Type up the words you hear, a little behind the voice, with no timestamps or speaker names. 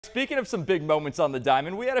Speaking of some big moments on the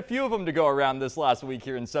diamond, we had a few of them to go around this last week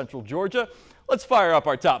here in Central Georgia. Let's fire up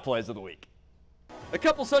our top plays of the week. A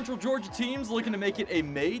couple Central Georgia teams looking to make it a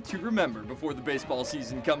May to remember before the baseball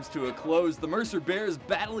season comes to a close. The Mercer Bears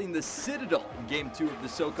battling the Citadel in Game 2 of the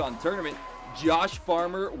SoCon tournament. Josh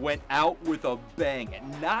Farmer went out with a bang.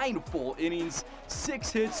 9 full innings,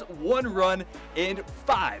 6 hits, 1 run, and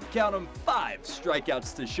 5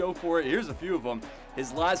 strikeouts to show for it. Here's a few of them.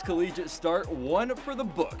 His last collegiate start, one for the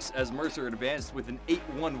books, as Mercer advanced with an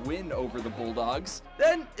 8-1 win over the Bulldogs.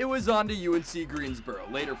 Then it was on to UNC Greensboro.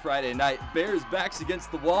 Later Friday night, Bears backs against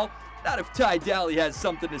the wall. Not if Ty Daly has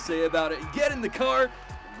something to say about it. Get in the car.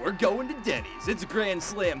 We're going to Denny's. It's grand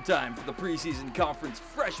slam time for the preseason conference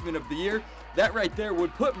freshman of the year. That right there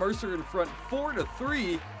would put Mercer in front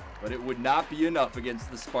 4-3, but it would not be enough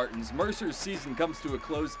against the Spartans. Mercer's season comes to a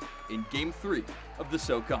close in Game 3 of the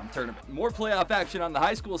SoCon tournament. More playoff action on the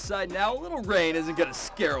high school side now. A little rain isn't going to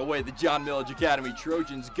scare away the John Milledge Academy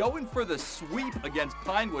Trojans. Going for the sweep against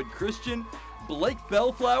Pinewood Christian. Blake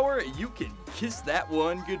Bellflower, you can kiss that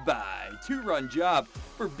one goodbye. 2-run job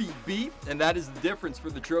for BB, and that is the difference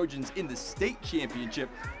for the Trojans in the state championship.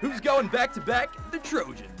 Who's going back-to-back? The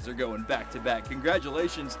Trojans are going back-to-back.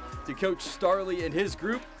 Congratulations to Coach Starley and his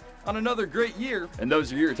group on another great year, and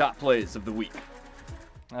those are your top plays of the week.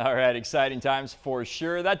 All right, exciting times for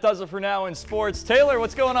sure. That does it for now in sports. Taylor,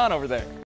 what's going on over there?